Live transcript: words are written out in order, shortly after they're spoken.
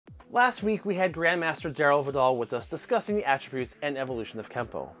Last week we had Grandmaster Darryl Vidal with us discussing the attributes and evolution of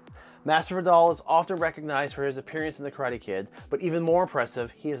Kempo. Master Vidal is often recognized for his appearance in The Karate Kid, but even more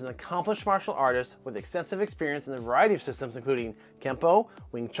impressive, he is an accomplished martial artist with extensive experience in a variety of systems including Kempo,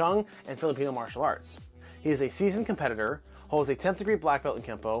 Wing Chun, and Filipino martial arts. He is a seasoned competitor, holds a 10th degree black belt in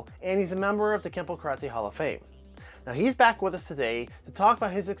Kempo, and he's a member of the Kempo Karate Hall of Fame. Now he's back with us today to talk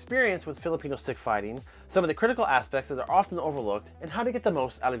about his experience with Filipino stick fighting, some of the critical aspects that are often overlooked, and how to get the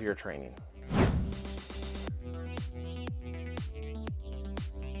most out of your training.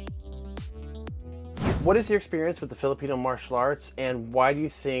 What is your experience with the Filipino martial arts, and why do you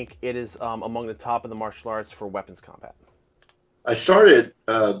think it is among the top of the martial arts for weapons combat? I started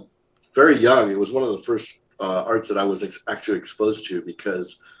very young. It was one of the first arts that I was actually exposed to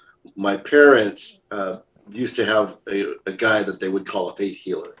because my parents used to have a guy that they would call a faith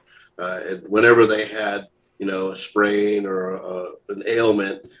healer. And whenever they had, a sprain or an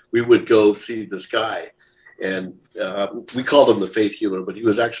ailment, we would go see this guy. And we called him the faith healer, but he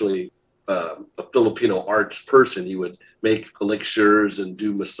was actually a Filipino arts person. He would make elixirs and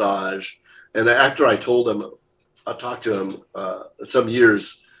do massage. And after I talked to him some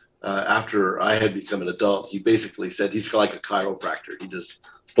years after I had become an adult, he basically said he's like a chiropractor. He does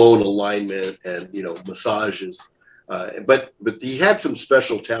bone alignment and massages. But he had some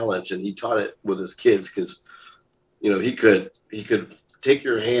special talents, and he taught it with his kids because he could take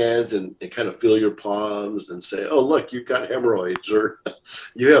your hands and kind of feel your palms and say, oh, look, you've got hemorrhoids, or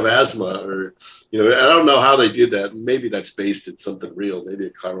you have asthma, or, I don't know how they did that. Maybe that's based in something real. Maybe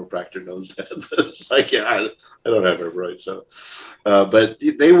a chiropractor knows that. It's like, yeah, I don't have hemorrhoids. So, but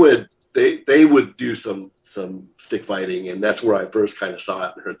they would do some stick fighting, and that's where I first kind of saw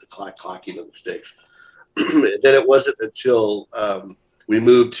it and heard the clacking of the sticks. Then it wasn't until we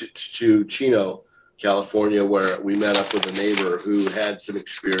moved to Chino, California, where we met up with a neighbor who had some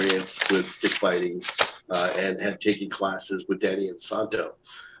experience with stick fighting and had taken classes with Danny and Santo.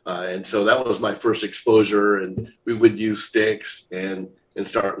 And so that was my first exposure, and we would use sticks and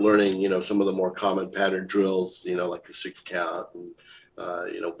start learning, some of the more common pattern drills, like the 6 count and,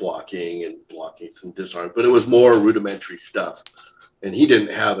 blocking some disarm. But it was more rudimentary stuff. And he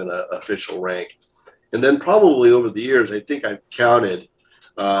didn't have an official rank. And then probably over the years, I think I've counted,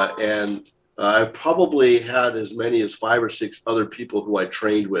 and I probably had as many as 5 or 6 other people who I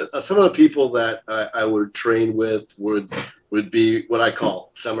trained with. Some of the people that I would train with would be what I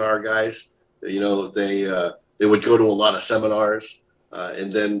call seminar guys. They would go to a lot of seminars,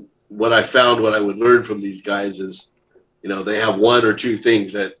 and then what I found, what I would learn from these guys is, they have 1 or 2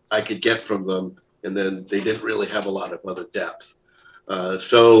 things that I could get from them, and then they didn't really have a lot of other depth.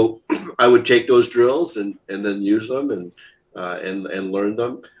 So I would take those drills and then use them and learn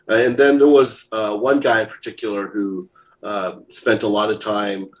them. And then there was one guy in particular who spent a lot of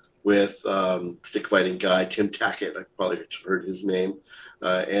time with stick fighting guy, 𝗘𝗫𝗖𝗘𝗏. I probably heard his name.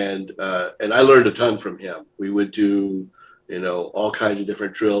 And I learned a ton from him. We would do, all kinds of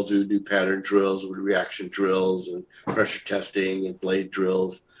different drills. We would do pattern drills, reaction drills, and pressure testing and blade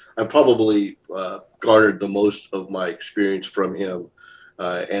drills. I probably garnered the most of my experience from him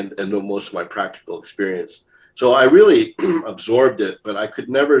and the most of my practical experience. So I really absorbed it, but I could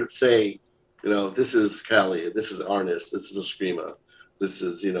never say, this is Kali, this is Arnis, this is Eskrima, this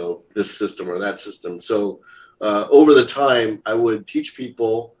is, this system or that system. So over the time, I would teach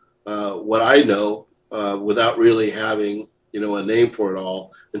people what I know without really having, a name for it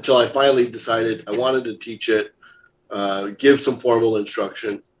all, until I finally decided I wanted to teach it, give some formal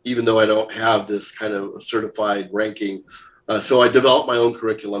instruction, even though I don't have this kind of certified ranking. So I developed my own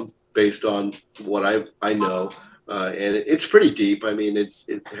curriculum based on what I know. And it's pretty deep. I mean, it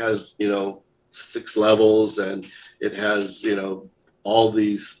has, 6 levels, and it has, all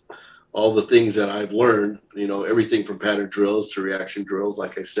the things that I've learned, everything from pattern drills to reaction drills,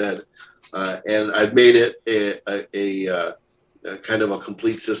 like I said. And I've made it a kind of a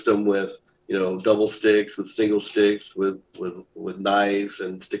complete system with, double sticks, with single sticks, with knives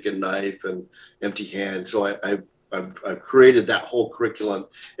and stick and knife and empty hand. So I've created that whole curriculum,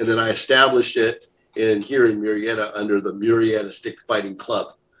 and then I established it here in Murrieta under the Murrieta Stick Fighting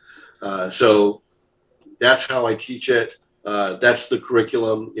Club. So that's how I teach it. That's the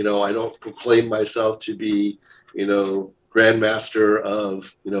curriculum. I don't proclaim myself to be, Grandmaster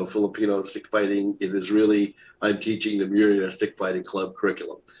of, Filipino stick fighting. It is really, I'm teaching the Murrieta Stick Fighting Club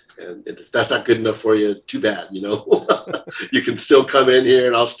curriculum. And if that's not good enough for you, too bad, You can still come in here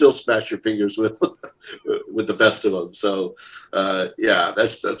and I'll still smash your fingers with the best of them. So, yeah,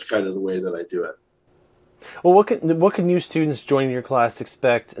 that's kind of the way that I do it. Well, what can new students joining your class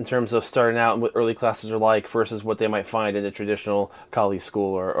expect in terms of starting out and what early classes are like versus what they might find in a traditional college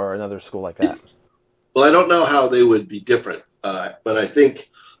school or another school like that? Well, I don't know how they would be different, but I think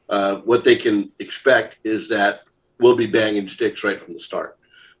what they can expect is that we'll be banging sticks right from the start.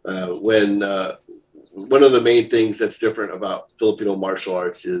 When one of the main things that's different about Filipino martial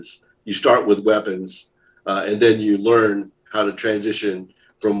arts is you start with weapons, and then you learn how to transition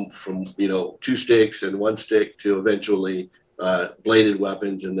from two sticks and one stick to eventually bladed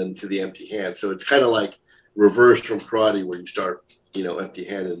weapons and then to the empty hand. So it's kind of like reversed from karate, where you start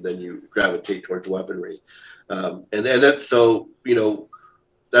empty-handed, and then you gravitate towards weaponry. And that's so,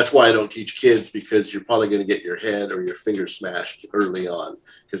 that's why I don't teach kids, because you're probably going to get your head or your fingers smashed early on,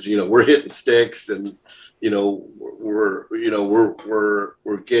 because, we're hitting sticks, and, we're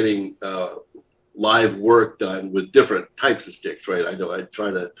getting live work done with different types of sticks, right? I know I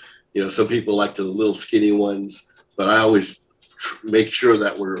try to, some people like the little skinny ones, but I always make sure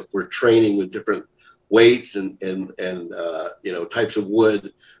that we're training with different weights and types of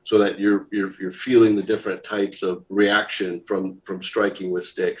wood, so that you're feeling the different types of reaction from striking with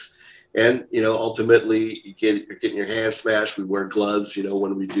sticks. And ultimately you're getting your hand smashed. We wear gloves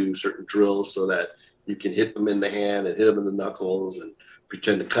when we do certain drills, so that you can hit them in the hand and hit them in the knuckles, and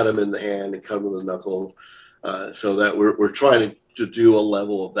pretend to cut them in the hand and cut them in the knuckles, so that we're trying to do a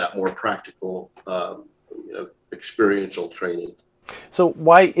level of that more practical experiential training. So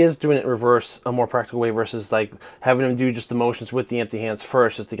why is doing it in reverse a more practical way versus like having them do just the motions with the empty hands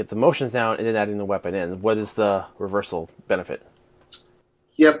first, just to get the motions down, and then adding the weapon in? What is the reversal benefit?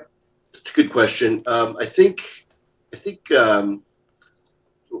 Yep, that's a good question. I think the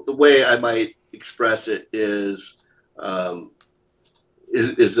way I might express it is that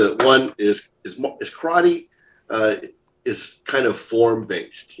one is karate is kind of form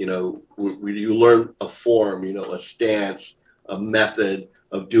based. You learn a form, a stance, a method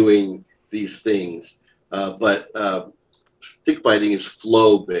of doing these things, but stick fighting is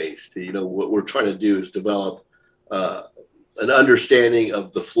flow based. What we're trying to do is develop an understanding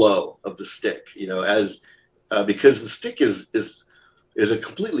of the flow of the stick. Because the stick is a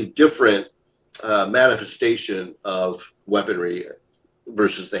completely different manifestation of weaponry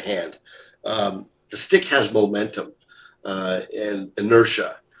versus the hand. The stick has momentum and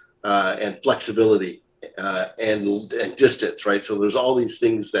inertia and flexibility. And distance, right? So there's all these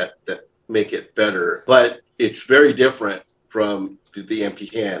things that make it better, but it's very different from the empty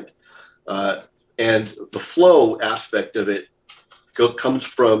hand. And the flow aspect of it comes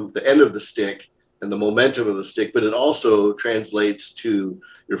from the end of the stick and the momentum of the stick, but it also translates to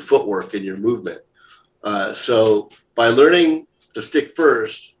your footwork and your movement. So by learning the stick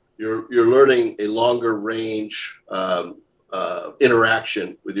first, you're learning a longer range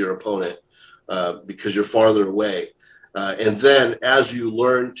interaction with your opponent. Because you're farther away. And then as you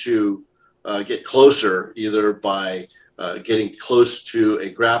learn to get closer, either by getting close to a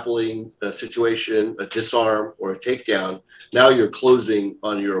grappling situation, a disarm, or a takedown, now you're closing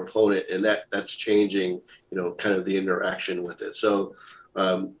on your opponent, and that's changing, kind of the interaction with it. So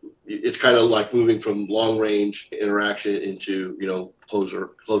it's kind of like moving from long range interaction into, closer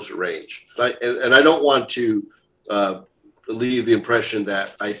range. And I don't want to leave the impression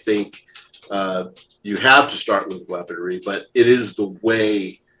that I think you have to start with weaponry, but it is the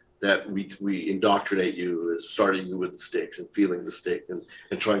way that we indoctrinate you, is starting you with the sticks and feeling the stick and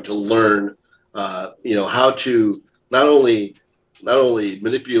trying to learn, how to not only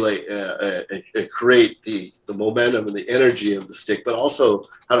manipulate and create the momentum and the energy of the stick, but also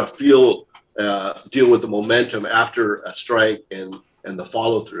how to deal with the momentum after a strike and the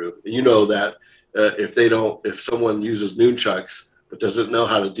follow through. That if someone uses nunchucks but doesn't know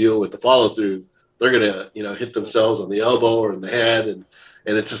how to deal with the follow through, they're gonna hit themselves on the elbow or in the head, and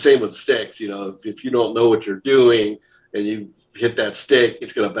it's the same with sticks. If you don't know what you're doing and you hit that stick,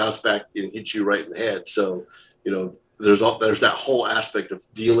 it's gonna bounce back and hit you right in the head. So there's that whole aspect of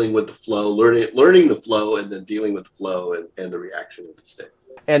dealing with the flow, learning the flow, and then dealing with the flow and the reaction of the stick.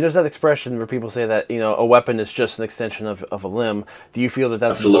 And there's that expression where people say that a weapon is just an extension of a limb. Do you feel that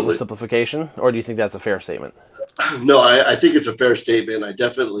that's an oversimplification, or do you think that's a fair statement? No, I think it's a fair statement. I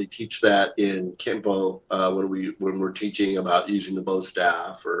definitely teach that in Kempo when we're teaching about using the bow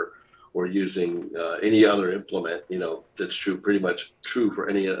staff or using any other implement. That's pretty much true for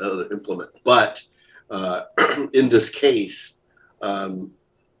any other implement. But in this case,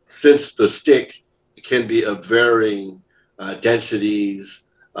 since the stick can be of varying densities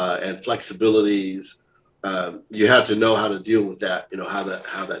and flexibilities, you have to know how to deal with that,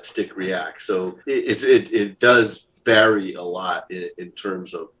 how that stick reacts. So it does vary a lot in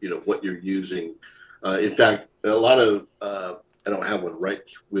terms of what you're using In fact, a lot of, I don't have one right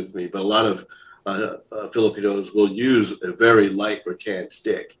with me, but a lot of Filipinos will use a very light rattan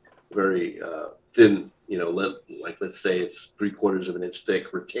stick, very thin, like let's say it's 3/4 of an inch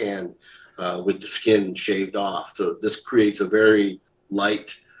thick rattan with the skin shaved off. So this creates a very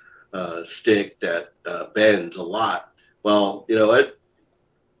light stick that bends a lot. Well, you know what?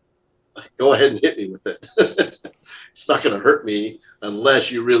 Go ahead and hit me with it. It's not going to hurt me unless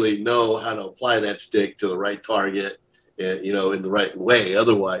you really know how to apply that stick to the right target, in the right way.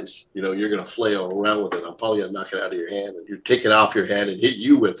 Otherwise, you're going to flail around with it. I'm probably going to knock it out of your hand, and you're taking off your hand and hit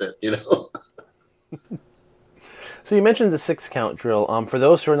you with it, So you mentioned the 6-count drill. For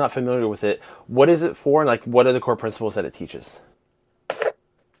those who are not familiar with it, what is it for? And like, what are the core principles that it teaches?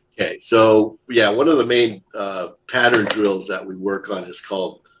 Okay, so yeah, one of the main pattern drills that we work on is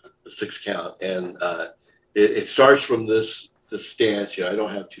called the 6-count, and it starts from this stance. I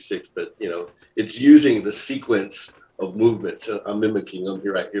don't have 2-6, but it's using the sequence of movements. So I'm mimicking them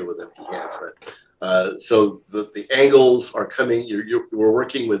here, right here with empty hands. But so the angles are coming. We're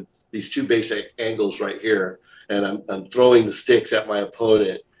working with these two basic angles right here, and I'm throwing the sticks at my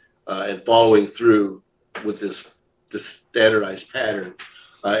opponent and following through with this standardized pattern.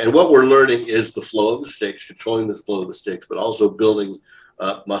 And what we're learning is the flow of the sticks, controlling the flow of the sticks, but also building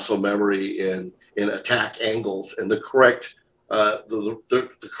muscle memory in attack angles and the correct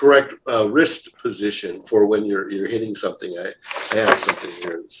wrist position for when you're hitting something. I have something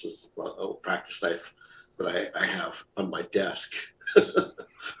here. This is a practice knife that I have on my desk,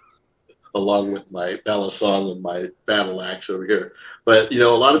 along with my balisong and my battle axe over here. But a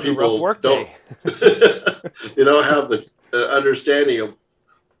lot of people don't have the understanding of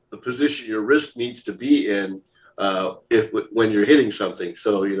the position your wrist needs to be in when you're hitting something.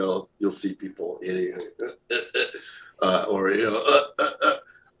 So you'll see people hitting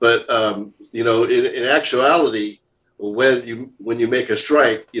but in actuality, when you make a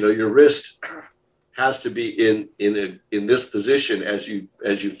strike, your wrist has to be in this position as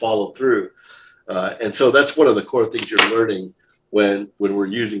you follow through, and so that's one of the core things you're learning when we're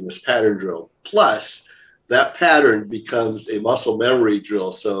using this pattern drill. Plus, that pattern becomes a muscle memory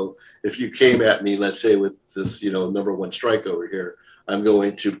drill. So if you came at me, let's say with this, number 1 strike over here, I'm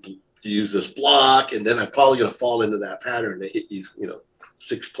going to use this block, and then I'm probably going to fall into that pattern to hit you,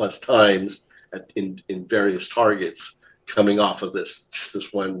 6+ times in various targets coming off of this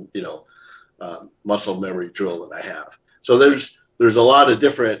one, muscle memory drill that I have. So there's a lot of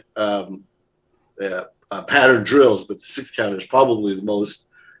different pattern drills, but the 6-count is probably the most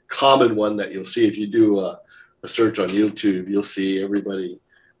common one that you'll see. If you do a search on YouTube, you'll see everybody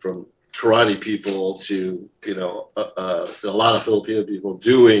from karate people to a lot of Filipino people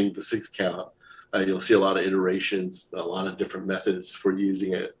doing the 6-count. You'll see a lot of iterations, a lot of different methods for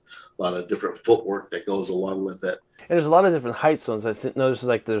using it, a lot of different footwork that goes along with it. And there's a lot of different height zones. I noticed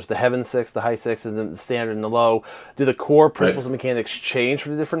like there's the heaven 6, the high 6, and then the standard and the low. Do the core principles and mechanics change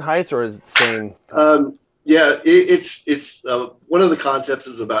for the different heights, or is it the same? Yeah, it's one of the concepts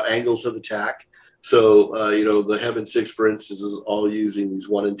is about angles of attack. So the heaven 6, for instance, is all using these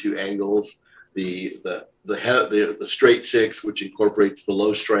 1 and 2 angles. The straight 6, which incorporates the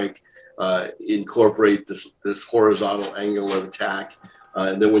low strike, incorporate this horizontal angle of attack,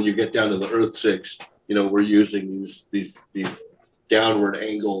 and then when you get down to the earth 6, we're using these downward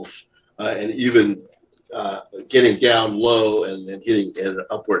angles, and even getting down low and then hitting at an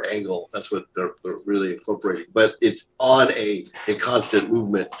upward angle. That's what they're really incorporating. But it's on a constant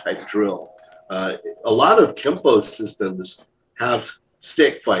movement type drill. A lot of Kempo systems have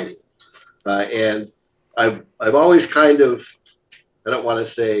stick fighting, and I've always kind of, I don't want to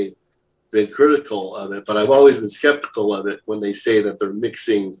say been critical of it, but I've always been skeptical of it when they say that they're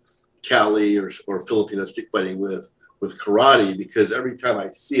mixing Kali or Filipino stick fighting with karate, because every time I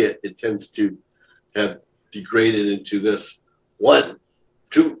see it, it tends to have degraded into this 1,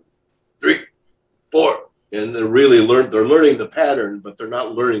 2, 3, 4, and they're learning the pattern, but they're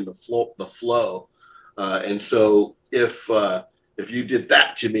not learning the flow. And so if you did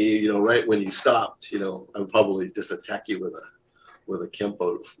that to me, right when you stopped, I would probably just attack you with a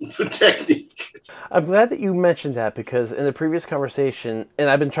Kempo technique. I'm glad that you mentioned that, because in the previous conversation, and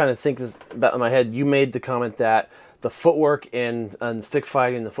I've been trying to think this about in my head, you made the comment that the footwork and stick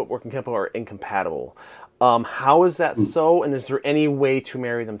fighting, the footwork and Kempo are incompatible. How is that so, and is there any way to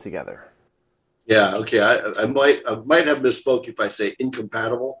marry them together? Yeah, okay. I might have misspoke if I say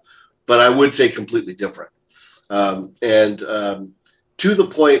incompatible, but I would say completely different. And to the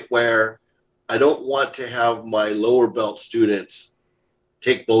point where I don't want to have my lower belt students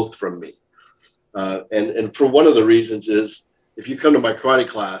take both from me. And for one of the reasons is, if you come to my karate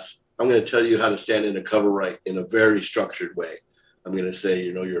class, I'm going to tell you how to stand in a cover right in a very structured way. I'm going to say,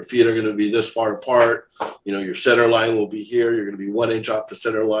 you know, your feet are going to be this far apart. You know, your center line will be here. You're going to be 1 inch off the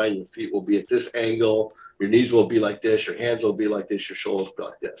center line. Your feet will be at this angle. Your knees will be like this. Your hands will be like this. Your shoulders will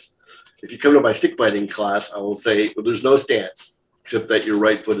be like this. If you come to my stick fighting class, I will say, well, there's no stance except that your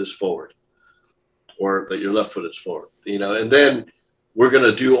right foot is forward or that your left foot is forward, you know, and then we're going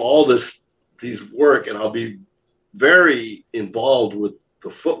to do all these work, and I'll be very involved with the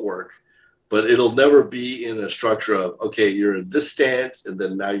footwork, but it'll never be in a structure of, okay, you're in this stance and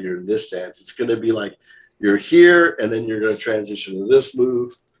then now you're in this stance. It's going to be like you're here and then you're going to transition to this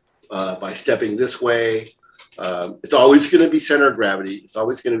move by stepping this way. It's always going to be center of gravity. It's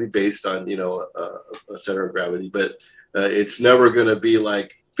always going to be based on, you know, a center of gravity, but it's never going to be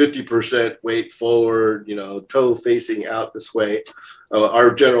like 50% weight forward, you know, toe facing out this way.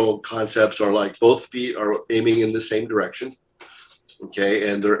 Our general concepts are like both feet are aiming in the same direction. Okay,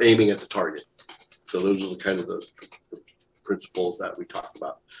 and they're aiming at the target. So those are the kind of the principles that we talk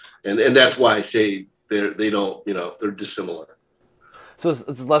about, and that's why I say they don't, you know, they're dissimilar. So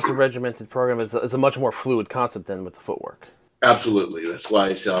it's less a regimented program. It's a much more fluid concept than with the footwork. Absolutely, that's why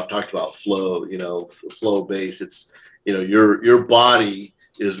I say I've talked about flow. You know, flow base. It's, you know, your body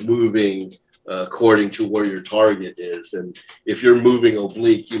is moving according to where your target is, and if you're moving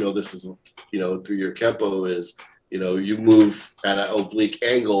oblique, you know, this is, you know, through your Kempo is, you know, you move at an oblique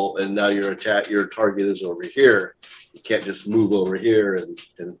angle, and now your target is over here. You can't just move over here and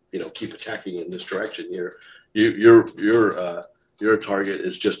you know, keep attacking in this direction. Your target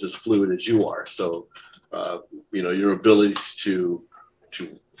is just as fluid as you are. So, you know, your ability to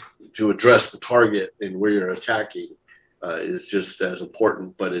address the target and where you're attacking is just as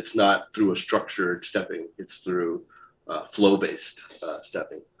important. But it's not through a structured stepping. It's through flow-based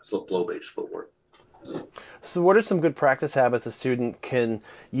stepping. So flow-based footwork. So what are some good practice habits a student can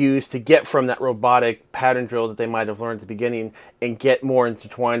use to get from that robotic pattern drill that they might have learned at the beginning and get more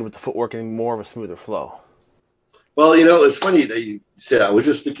intertwined with the footwork and more of a smoother flow? Well, you know, it's funny that you said, I was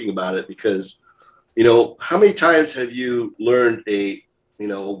just thinking about it because, you know, how many times have you learned a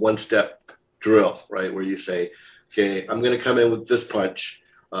one-step drill, right? Where you say, okay, I'm going to come in with this punch,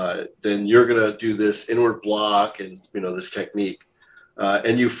 then you're going to do this inward block and, you know, this technique.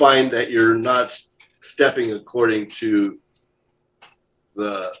 And you find that you're not stepping according to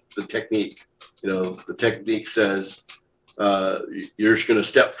the technique. You know, the technique says you're just going to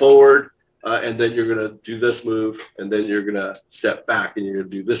step forward and then you're going to do this move, and then you're going to step back and you're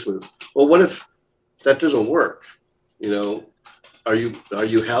going to do this move. Well, what if that doesn't work? You know, are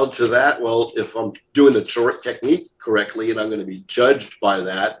you held to that? Well, if I'm doing the technique correctly and I'm going to be judged by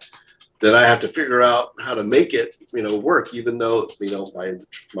that, then I have to figure out how to make it, you know, work, even though, you know,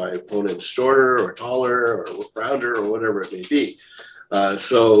 my opponent is shorter or taller or rounder or whatever it may be.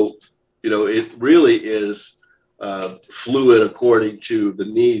 So, you know, it really is fluid according to the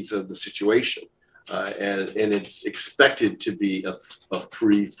needs of the situation. And it's expected to be a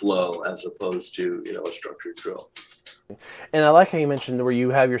free flow as opposed to, you know, a structured drill. And I like how you mentioned where you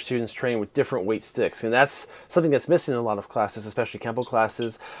have your students train with different weight sticks, and that's something that's missing in a lot of classes, especially Kempo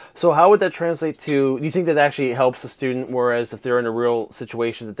classes. So how would that translate to, do you think that actually helps the student, whereas if they're in a real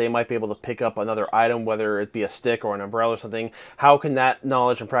situation that they might be able to pick up another item, whether it be a stick or an umbrella or something, how can that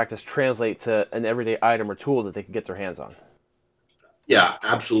knowledge and practice translate to an everyday item or tool that they can get their hands on? Yeah,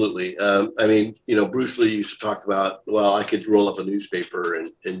 absolutely. I mean, you know, Bruce Lee used to talk about, well, I could roll up a newspaper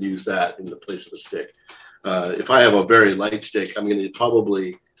and use that in the place of a stick. If I have a very light stick, I'm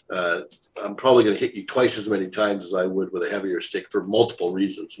probably going to hit you twice as many times as I would with a heavier stick for multiple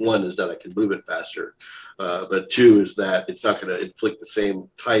reasons. One is that I can move it faster, but two is that it's not going to inflict the same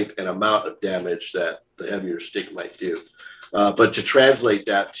type and amount of damage that the heavier stick might do. But to translate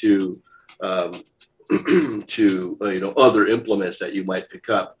that to you know, other implements that you might pick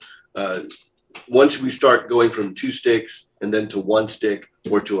up, once we start going from 2 sticks and then to 1 stick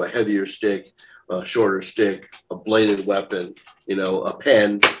or to a heavier stick, a shorter stick, a bladed weapon, you know, a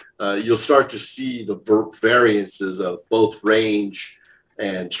pen, you'll start to see the variances of both range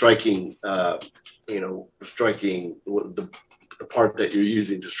and striking, you know, striking the part that you're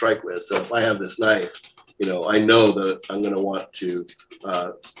using to strike with. So if I have this knife, you know, I know that I'm going to want to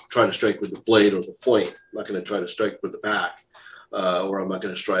try to strike with the blade or the point. I'm not going to try to strike with the back, or I'm not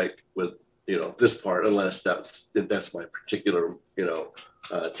going to strike with, you know, this part unless that's my particular, you know,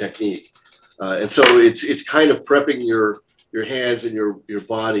 technique. And so it's kind of prepping your hands and your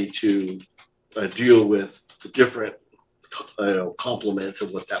body to deal with the different, you know, complements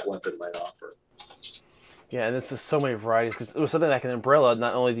of what that weapon might offer. Yeah, and it's just so many varieties, because it was something like an umbrella.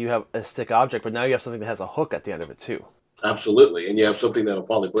 Not only do you have a stick object, but now you have something that has a hook at the end of it too. Absolutely. And you have something that'll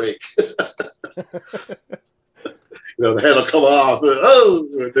probably break. The head will come off, and,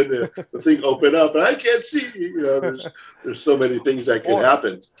 and then the thing open up, and I can't see. There's so many things that can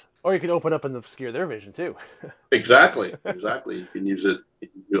happen. Or you can open up and obscure their vision too. Exactly. You can use it,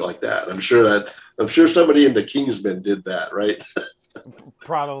 like that. I'm sure somebody in the Kingsman did that, right?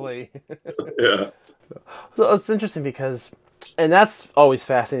 Probably. Yeah. So it's interesting because, and that's always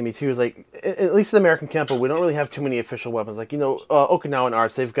fascinating me too, is like, at least in American Kempo, we don't really have too many official weapons. Like, Okinawan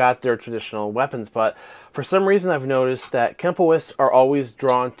arts, they've got their traditional weapons, but for some reason I've noticed that Kempoists are always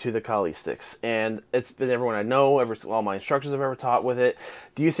drawn to the Kali sticks. And it's been everyone I know, all my instructors I've ever taught with it.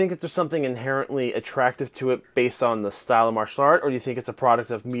 Do you think that there's something inherently attractive to it based on the style of martial art, or do you think it's a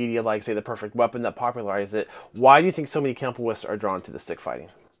product of media like, say, The Perfect Weapon that popularized it? Why do you think so many Kempoists are drawn to the stick fighting?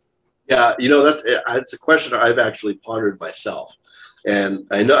 Yeah, that's a question I've actually pondered myself. And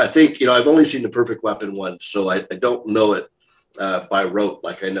I think, I've only seen The Perfect Weapon once, so I don't know it by rote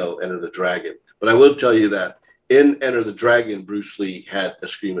like I know Enter the Dragon. But I will tell you that in Enter the Dragon, Bruce Lee had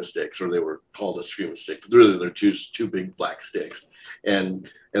𝗓𝗓𝗓 sticks, or they were called 𝗓𝗓𝗓 stick. But really, they're two big black sticks. And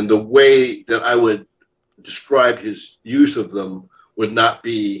the way that I would describe his use of them would not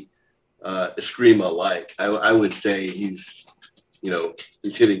be 𝗓𝗓𝗓𝗦-like. I would say he's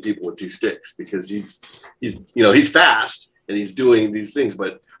hitting people with two sticks because he's fast and he's doing these things,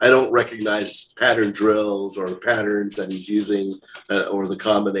 but I don't recognize pattern drills or patterns that he's using, or the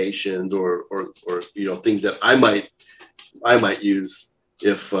combinations or things that I might use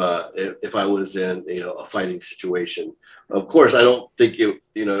if I was in a fighting situation. Of course, I don't think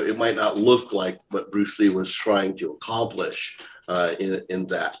it might not look like what Bruce Lee was trying to accomplish in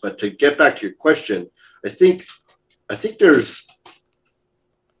that. But to get back to your question, I think there's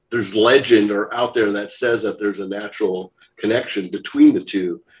legend or out there that says that there's a natural connection between the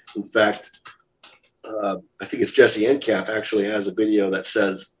two. In fact, I think it's Jesse Enkamp actually has a video that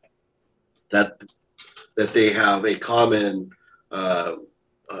says that they have a common a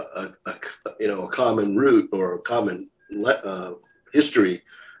common root or a common history.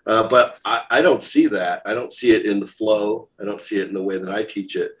 But I don't see that. I don't see it in the flow. I don't see it in the way that I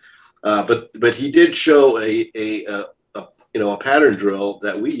teach it. But he did show a pattern drill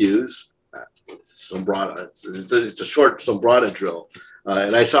that we use, sombrada. It's a short sombrada drill,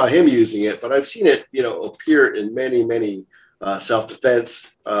 and I saw him using it. But I've seen it, appear in many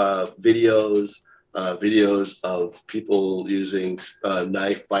self-defense videos, videos of people using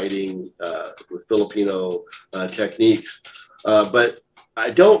knife fighting with Filipino techniques. But I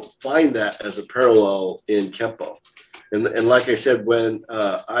don't find that as a parallel in Kempo. And like I said, when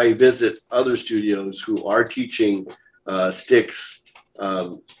I visit other studios who are teaching sticks,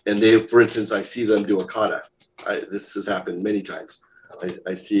 and they, for instance, I see them do a kata. This has happened many times.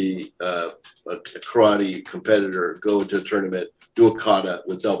 I see a karate competitor go to a tournament, do a kata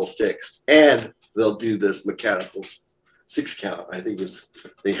with double sticks, and they'll do this mechanical 6 count. I think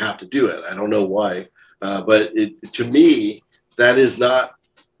they have to do it. I don't know why, but to me, that is not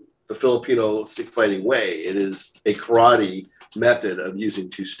the Filipino stick fighting way. It is a karate method of using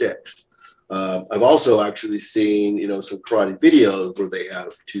 2 sticks. I've also actually seen, some karate videos where they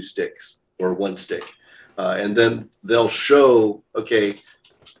have 2 sticks or 1 stick. And then they'll show, okay,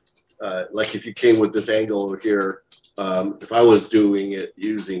 like if you came with this angle over here, if I was doing it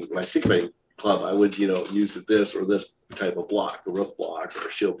using my stick fighting club, I would, use this or this type of block, a roof block or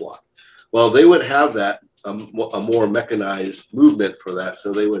a shield block. Well, they would have that, a more mechanized movement for that.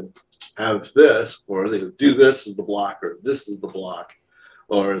 So they would have this, or they would do this as the block, or this is the block,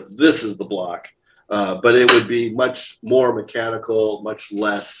 or this is the block. But it would be much more mechanical, much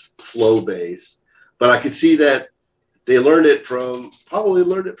less flow based. But I could see that they probably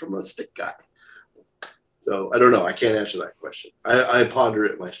learned it from a stick guy. So I don't know. I can't answer that question. I ponder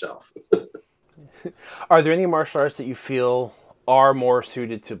it myself. Are there any martial arts that you feel are more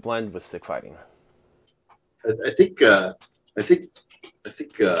suited to blend with stick fighting? I think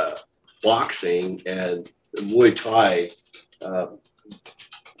boxing and Muay Thai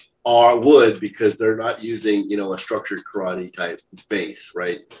would, because they're not using a structured karate type base,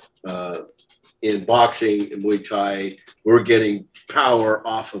 right? In boxing and Muay Thai, we're getting power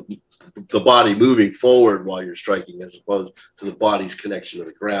off of the body moving forward while you're striking, as opposed to the body's connection to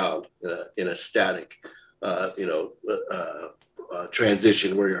the ground in a static,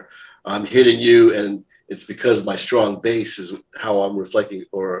 transition where I'm hitting you, and it's because my strong base is how I'm reflecting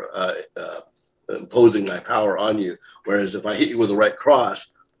or imposing my power on you. Whereas if I hit you with the right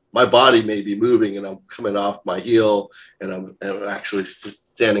cross, my body may be moving and I'm coming off my heel, and I'm actually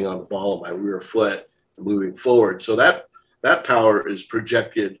standing on the ball of my rear foot, moving forward. So that power is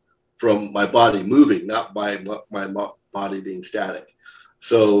projected from my body moving, not by my body being static.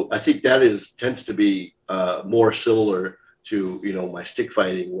 So I think that tends to be more similar to, you know, my stick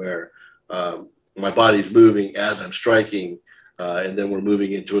fighting, where my body's moving as I'm striking, and then we're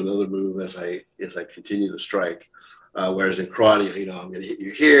moving into another move as I continue to strike. Whereas in karate, you know, I'm going to hit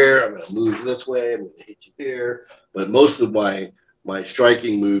you here, I'm going to move this way, I'm going to hit you here. But most of my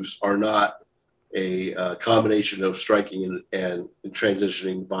striking moves are not a combination of striking and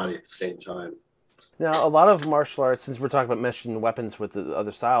transitioning the body at the same time. Now, a lot of martial arts, since we're talking about meshing weapons with the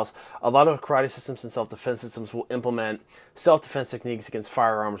other styles, a lot of karate systems and self-defense systems will implement self-defense techniques against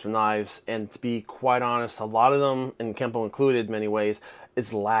firearms or knives. And to be quite honest, a lot of them, and Kempo included in many ways,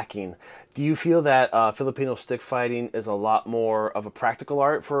 is lacking. Do you feel that Filipino stick fighting is a lot more of a practical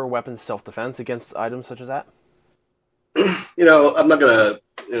art for weapons self-defense against items such as that? You know, I'm not going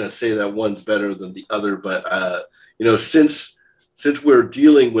to say that one's better than the other, but, you know, since we're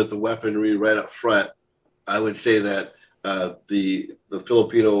dealing with the weaponry right up front, I would say that the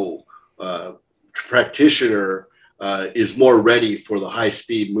Filipino practitioner is more ready for the high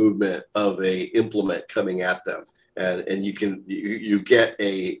speed movement of a implement coming at them, and you get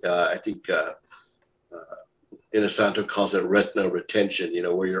a I think Inosanto calls it retina retention. You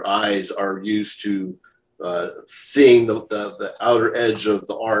know, where your eyes are used to seeing the outer edge of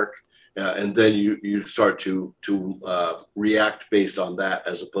the arc. And then you start to react based on that,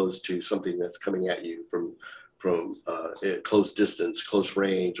 as opposed to something that's coming at you from close distance, close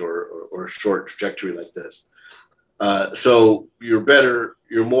range, or short trajectory like this. So you're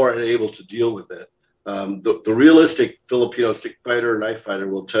more able to deal with it. The realistic Filipino stick fighter or knife fighter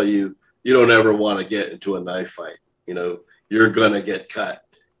will tell you, you don't ever want to get into a knife fight. You know, you're gonna get cut.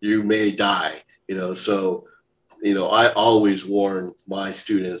 You may die. You know, so. You know, I always warn my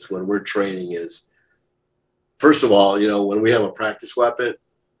students when we're training is, first of all, you know, when we have a practice weapon,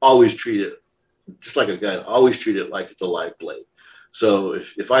 always treat it just like a gun. Always treat it like it's a live blade. So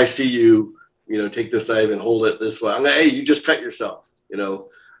if I see you, you know, take this knife and hold it this way, I'm like, hey, you just cut yourself. You know,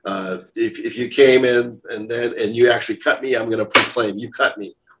 if you came in and you actually cut me, I'm going to proclaim you cut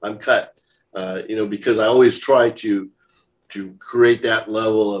me. I'm cut. You know, because I always try to create that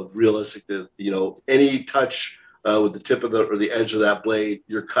level of realistic that, you know, any touch with the tip of the edge of that blade,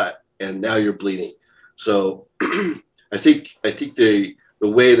 you're cut, and now you're bleeding. So I think the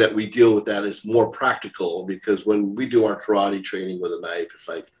way that we deal with that is more practical, because when we do our karate training with a knife, it's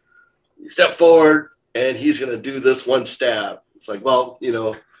like, you step forward and he's going to do this one stab. It's like, well, you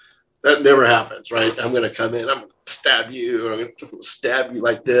know, that never happens, right? I'm going to come in, I'm going to stab you, or I'm going to stab you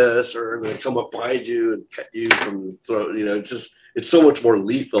like this, or I'm going to come up behind you and cut you from the throat. You know, it's so much more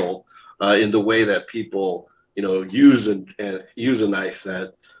lethal in the way that people, you know, use a knife,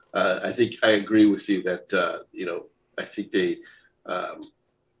 that I think I agree with you that you know, I think they're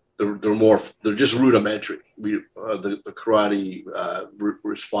just rudimentary. The karate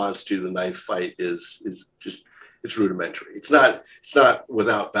response to the knife fight is just, it's rudimentary. It's not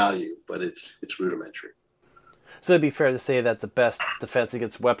without value, but it's rudimentary. So it'd be fair to say that the best defense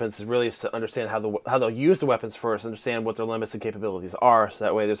against weapons is really to understand how they'll use the weapons first, understand what their limits and capabilities are, so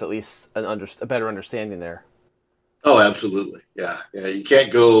that way there's at least a better understanding there. Oh, absolutely. Yeah. You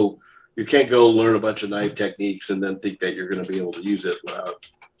can't go learn a bunch of knife techniques and then think that you're going to be able to use it without,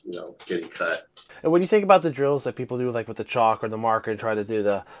 you know, getting cut. And what do you think about the drills that people do, like with the chalk or the marker, and try to do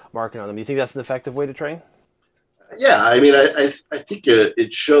the marking on them? Do you think that's an effective way to train? Yeah, I mean, I think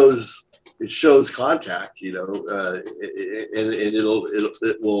it shows contact, you know, and it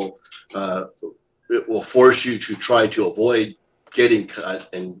will force you to try to avoid getting cut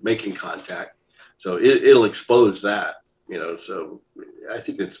and making contact. So it'll expose that, you know, so I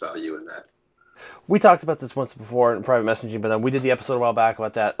think there's value in that. We talked about this once before in private messaging, but we did the episode a while back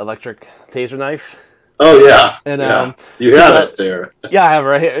about that electric taser knife. Oh, yeah. And yeah. You have it there. Yeah, I have it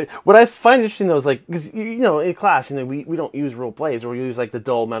right here. What I find interesting, though, is like, because, you know, in class, you know, we don't use real blades, or we use like the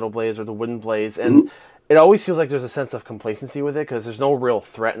dull metal blades or the wooden blades. And it always feels like there's a sense of complacency with it, because there's no real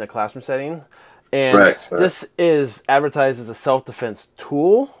threat in a classroom setting. And this is advertised as a self-defense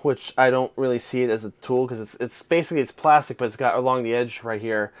tool, which I don't really see it as a tool, because it's basically, it's plastic, but it's got along the edge right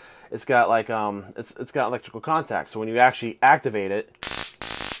here, it's got like it's got electrical contact. So when you actually activate it,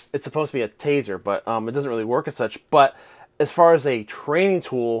 it's supposed to be a taser, but it doesn't really work as such. But as far as a training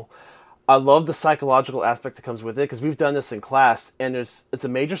tool, I love the psychological aspect that comes with it, because we've done this in class, and it's a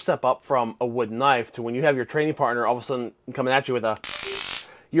major step up from a wooden knife to when you have your training partner all of a sudden coming at you with a.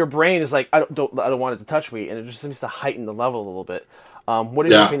 Your brain is like, I don't want it to touch me, and it just seems to heighten the level a little bit. What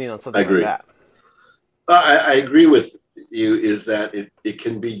is your opinion on something like that? I agree with you, is that it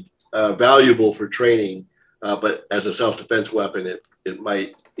can be valuable for training, but as a self-defense weapon, it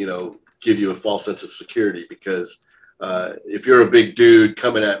might, you know, give you a false sense of security, because if you're a big dude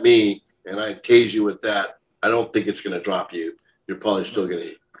coming at me and I tase you with that, I don't think it's going to drop you. You're probably still going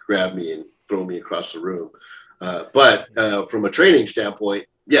to grab me and throw me across the room. But from a training standpoint,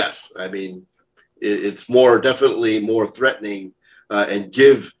 yes, I mean, it's definitely more threatening, and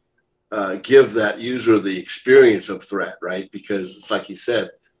give that user the experience of threat, right? Because it's like you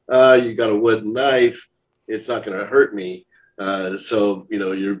said, you got a wooden knife, it's not going to hurt me. So, you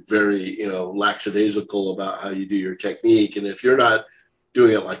know, you're very, you know, lackadaisical about how you do your technique. And if you're not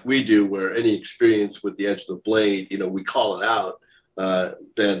doing it like we do, where any experience with the edge of the blade, you know, we call it out,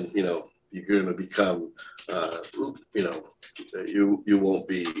 then, you know, you're going to become, you know, you won't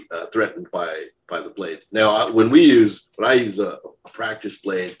be threatened by the blade. Now, when I use a practice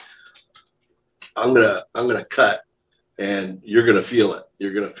blade, I'm gonna cut, and you're gonna feel it.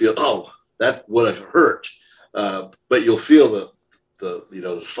 You're gonna feel, oh, that would have hurt, but you'll feel the you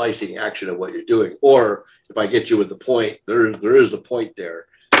know, the slicing action of what you're doing. Or if I get you with the point, there is a point there,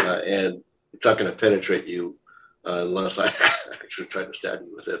 and it's not gonna penetrate you unless I actually try to stab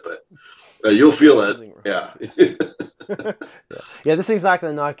you with it. But you'll feel it. Yeah. Yeah, this thing's not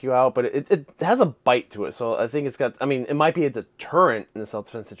going to knock you out, but it has a bite to it. So I think it's got, I mean, it might be a deterrent in a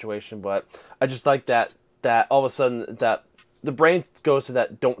self-defense situation, but I just like that all of a sudden that the brain goes to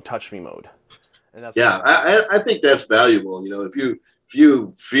that don't touch me mode. And that's I think that's valuable. You know, if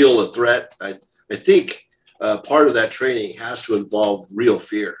you feel a threat, I think part of that training has to involve real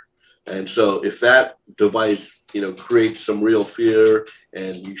fear. And so if that device, you know, creates some real fear,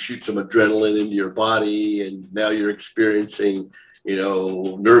 and you shoot some adrenaline into your body, and now you're experiencing, you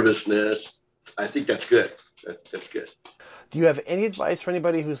know, nervousness, I think that's good. That's good. Do you have any advice for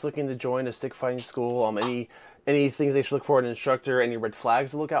anybody who's looking to join a stick fighting school? Any things they should look for in an instructor? Any red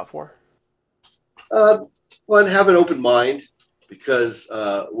flags to look out for? One, have an open mind, because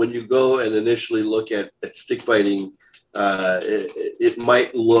when you go and initially look at stick fighting, it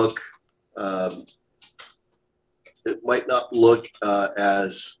might look, it might not look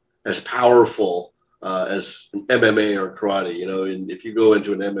as powerful as MMA or karate. You know, and if you go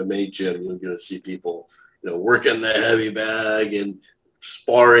into an MMA gym, you're going to see people, you know, working the heavy bag and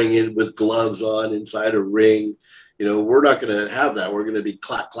sparring in with gloves on inside a ring. You know, we're not going to have that. We're going to be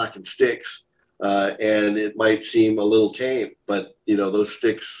clacking sticks. And it might seem a little tame, but, you know, those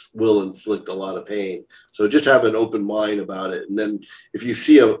sticks will inflict a lot of pain. So just have an open mind about it. And then if you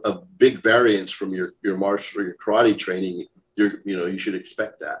see a big variance from your martial or your karate training, you should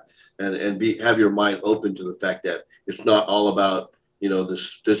expect that, and have your mind open to the fact that it's not all about, you know,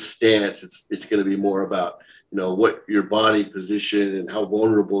 this stance. It's going to be more about, you know, what your body position and how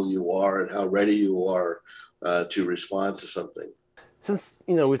vulnerable you are and how ready you are to respond to something. Since,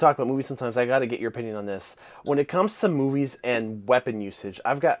 you know, we talk about movies sometimes, I got to get your opinion on this. When it comes to movies and weapon usage,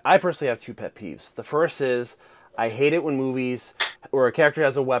 I personally have two pet peeves. The first is, I hate it when movies where a character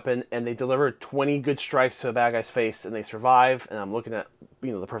has a weapon and they deliver 20 good strikes to a bad guy's face and they survive, and I'm looking at,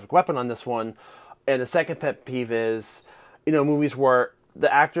 you know, the perfect weapon on this one. And the second pet peeve is, you know, movies where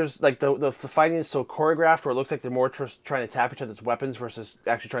the actors, like the fighting is so choreographed, where it looks like they're more trying to tap each other's weapons versus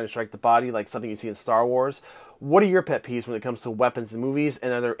actually trying to strike the body, like something you see in Star Wars. What are your pet peeves when it comes to weapons in movies,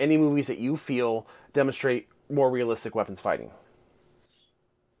 and are there any movies that you feel demonstrate more realistic weapons fighting?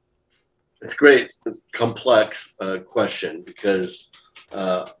 It's great, complex question, because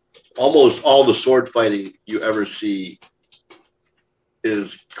almost all the sword fighting you ever see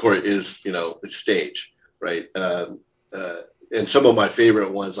is you know, it's stage, right? And some of my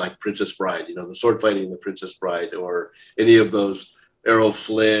favorite ones, like Princess Bride, you know, the sword fighting in the Princess Bride, or any of those Errol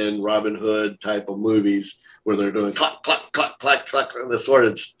Flynn, Robin Hood type of movies where they're doing clack, clack, clack, clack, clack, and the sword.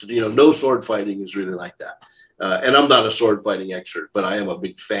 It's, you know, no sword fighting is really like that. And I'm not a sword fighting expert, but I am a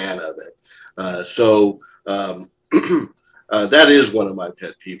big fan of it. So that is one of my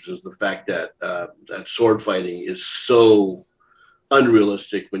pet peeves, is the fact that that sword fighting is so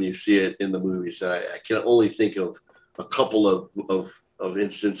unrealistic when you see it in the movies. And I can only think of a couple of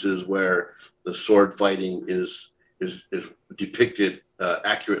instances where the sword fighting is depicted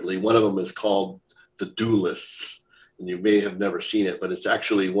accurately. One of them is called The Duelists, and you may have never seen it, but it's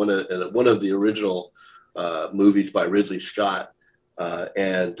actually one of the original movies by Ridley Scott,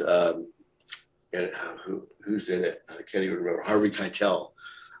 and who's in it? I can't even remember. Harvey Keitel,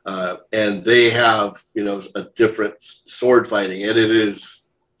 and they have, you know, a different sword fighting, and it is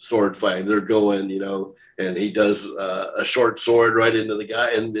sword fighting. They're going, you know, and he does a short sword right into the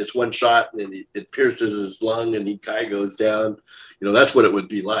guy, and it's one shot, and it pierces his lung, and he kind of goes down. You know, that's what it would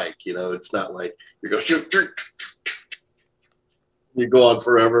be like. You know, it's not like you go shoot, you go on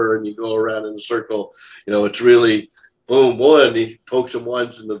forever and you go around in a circle. You know, it's really boom, one, he pokes him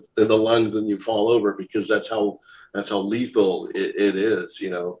once in the lungs and you fall over, because that's how lethal it is, you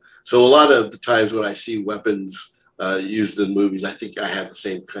know. So a lot of the times when I see weapons used in movies, I think I have the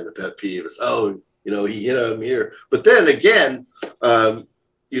same kind of pet peeve as, oh, you know, he hit him here. But then again,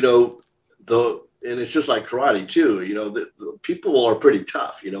 you know, and it's just like karate too, you know, the people are pretty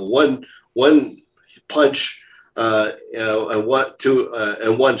tough, you know, one punch, you know,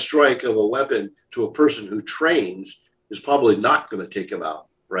 and one strike of a weapon to a person who trains is probably not going to take him out,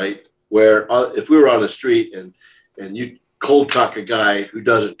 right? Where if we were on the street and you cold cock a guy who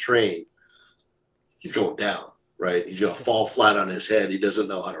doesn't train, he's going down, right? He's going to fall flat on his head. He doesn't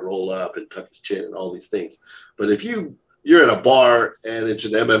know how to roll up and tuck his chin and all these things. But if you're in a bar and it's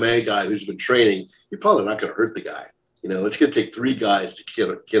an MMA guy who's been training, you're probably not going to hurt the guy. You know, it's going to take 3 guys to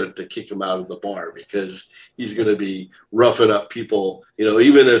kick him out of the bar, because he's going to be roughing up people. You know,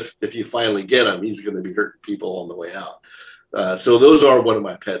 even if you finally get him, he's going to be hurting people on the way out. So those are one of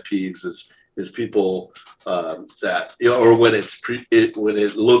my pet peeves is people that, you know, or when when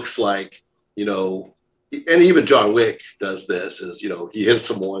it looks like, you know, and even John Wick does this, is, you know, he hits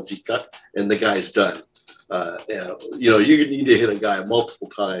him once, he cut, and the guy's done. You know, you need to hit a guy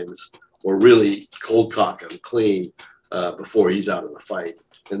multiple times or really cold cock him clean before he's out of the fight,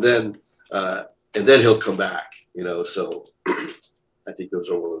 and then he'll come back. You know, so I think those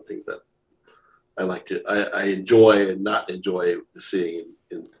are one of the things that I enjoy and not enjoy seeing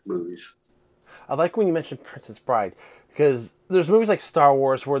in movies. I like when you mentioned Princess Bride, because there's movies like Star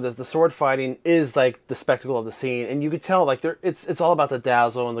Wars where the sword fighting is like the spectacle of the scene, and you could tell like it's all about the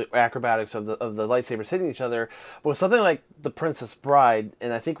dazzle and the acrobatics of the lightsabers hitting each other. But with something like The Princess Bride,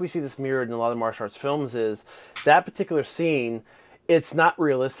 and I think we see this mirrored in a lot of martial arts films, is that particular scene, it's not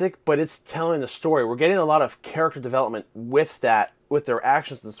realistic, but it's telling the story. We're getting a lot of character development with their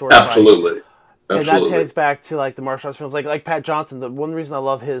actions and sword Absolutely. fighting. And that ties back to like the martial arts films, like Pat Johnson. The one reason I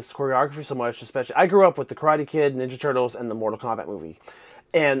love his choreography so much, especially, I grew up with the Karate Kid, Ninja Turtles, and the Mortal Kombat movie.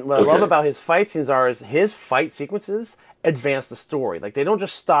 And what I love about his fight scenes is his fight sequences advance the story. Like, they don't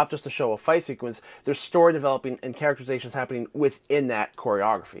just stop just to show a fight sequence. There's story developing and characterizations happening within that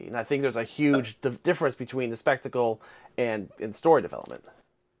choreography. And I think there's a huge difference between the spectacle and story development.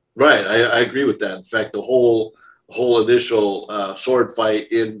 Right, I agree with that. In fact, the whole initial sword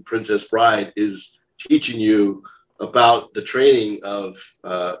fight in Princess Bride is teaching you about the training of,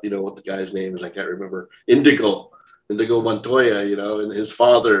 you know, what the guy's name is, I can't remember, Inigo Montoya, you know, and his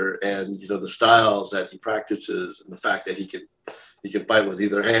father, and, you know, the styles that he practices, and the fact that he can fight with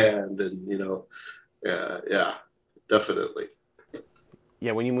either hand, and, you know, yeah, definitely.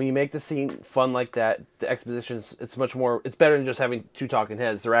 Yeah, when you make the scene fun like that, the expositions, it's better than just having 2 talking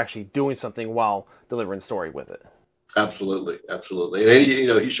heads. They're actually doing something while delivering story with it. Absolutely. And you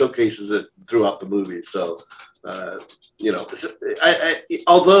know, he showcases it throughout the movie. So, you know,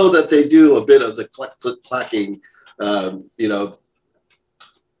 although that they do a bit of the clacking, you know,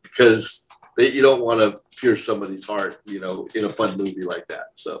 because you don't want to pierce somebody's heart, you know, in a fun movie like that.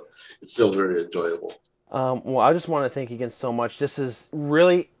 So it's still very enjoyable. Well, I just want to thank you again so much. This is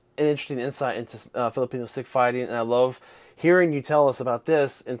really an interesting insight into Filipino stick fighting, and I love hearing you tell us about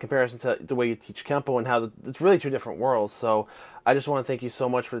this in comparison to the way you teach Kempo, and how it's really 2 different worlds. So I just want to thank you so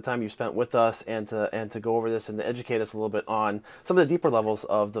much for the time you spent with us, and to go over this and to educate us a little bit on some of the deeper levels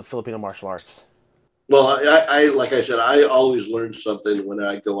of the Filipino martial arts. Well, I like I said, I always learn something when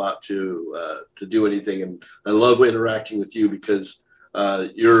I go out to do anything, and I love interacting with you, because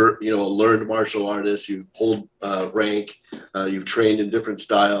you're, you know, a learned martial artist. You hold rank. You've trained in different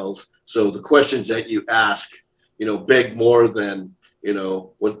styles. So the questions that you ask, you know, beg more than, you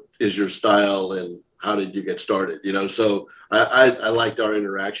know, what is your style and how did you get started? You know, so I liked our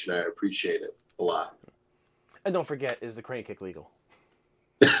interaction. I appreciate it a lot. And don't forget, is the crane kick legal?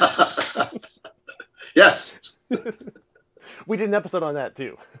 Yes. We did an episode on that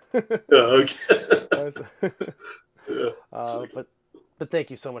too. Okay. But thank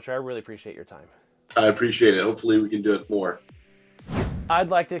you so much. I really appreciate your time. I appreciate it. Hopefully we can do it more. I'd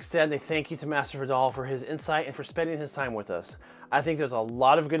like to extend a thank you to Master Vidal for his insight and for spending his time with us. I think there's a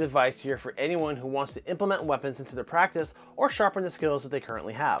lot of good advice here for anyone who wants to implement weapons into their practice or sharpen the skills that they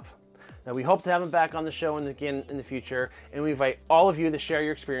currently have. Now, we hope to have him back on the show again in the future, and we invite all of you to share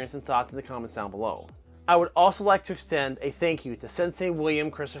your experience and thoughts in the comments down below. I would also like to extend a thank you to Sensei William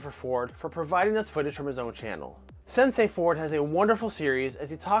Christopher Ford for providing us footage from his own channel. Sensei Ford has a wonderful series as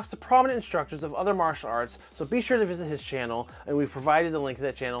he talks to prominent instructors of other martial arts, so be sure to visit his channel, and we've provided the link to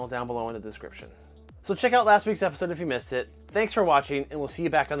that channel down below in the description. So check out last week's episode if you missed it. Thanks for watching, and we'll see you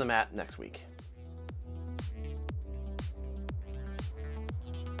back on the mat next week.